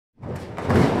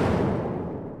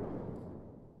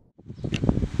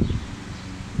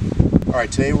Alright,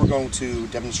 today we're going to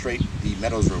demonstrate the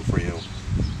Meadows Row for you.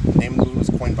 The name of the movement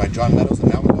was coined by John Meadows, the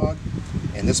mountain dog,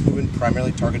 and this movement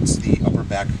primarily targets the upper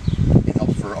back and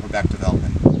helps for upper back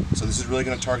development. So this is really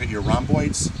going to target your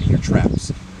rhomboids and your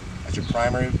traps as your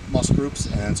primary muscle groups,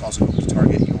 and it's also going to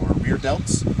target your rear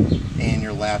delts and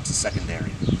your lats as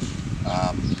secondary.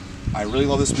 I really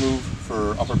love this move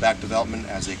for upper back development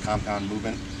as a compound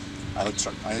movement. I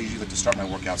usually like to start my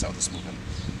workouts out with this movement.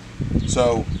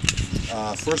 So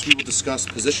first we will discuss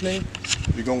positioning.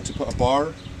 You're going to put a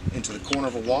bar into the corner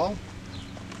of a wall,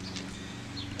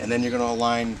 and then you're going to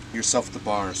align yourself with the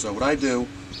bar. So what I do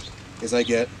is I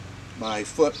get my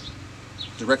foot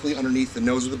directly underneath the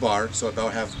nose of the bar, so I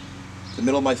about have the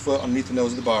middle of my foot underneath the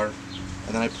nose of the bar,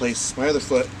 and then I place my other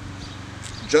foot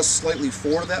just slightly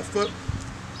forward of that foot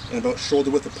and about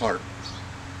shoulder width apart.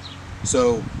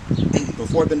 So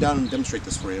before I bend down and demonstrate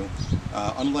this for you,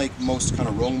 unlike most kind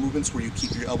of rowing movements where you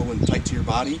keep your elbow in tight to your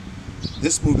body,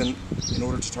 this movement, in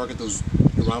order to target those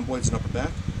your rhomboids and upper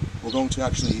back, we're going to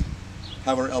actually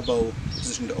have our elbow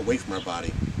positioned away from our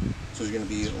body. So you're going to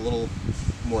be a little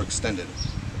more extended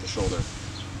at the shoulder.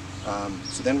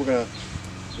 So then we're going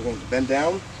to bend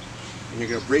down, and you're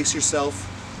going to brace yourself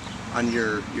on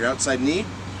your outside knee.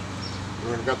 We're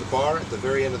going to grab the bar at the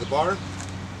very end of the bar,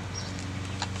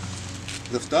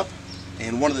 lift up,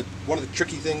 and one of the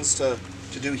tricky things to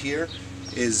do here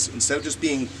is, instead of just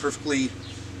being perfectly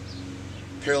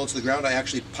parallel to the ground, I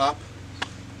actually pop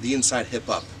the inside hip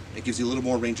up. It gives you a little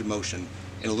more range of motion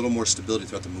and a little more stability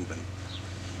throughout the movement.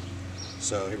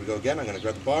 So here we go again. I'm going to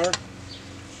grab the bar,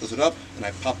 lift it up, and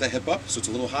I pop that hip up so it's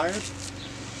a little higher,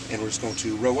 and we're just going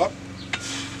to row up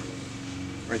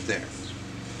right there.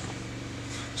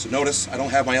 So notice I don't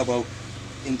have my elbow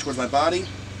in towards my body,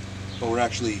 but we're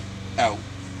actually out.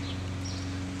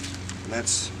 And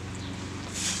that's,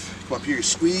 come up here, you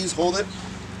squeeze, hold it,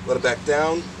 let it back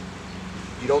down.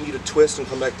 You don't need to twist and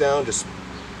come back down, just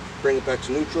bring it back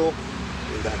to neutral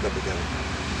and back up again.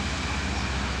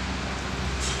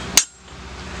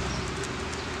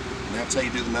 And that's how you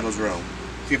do the Meadows Row.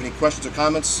 If you have any questions or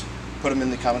comments, put them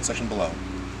in the comment section below.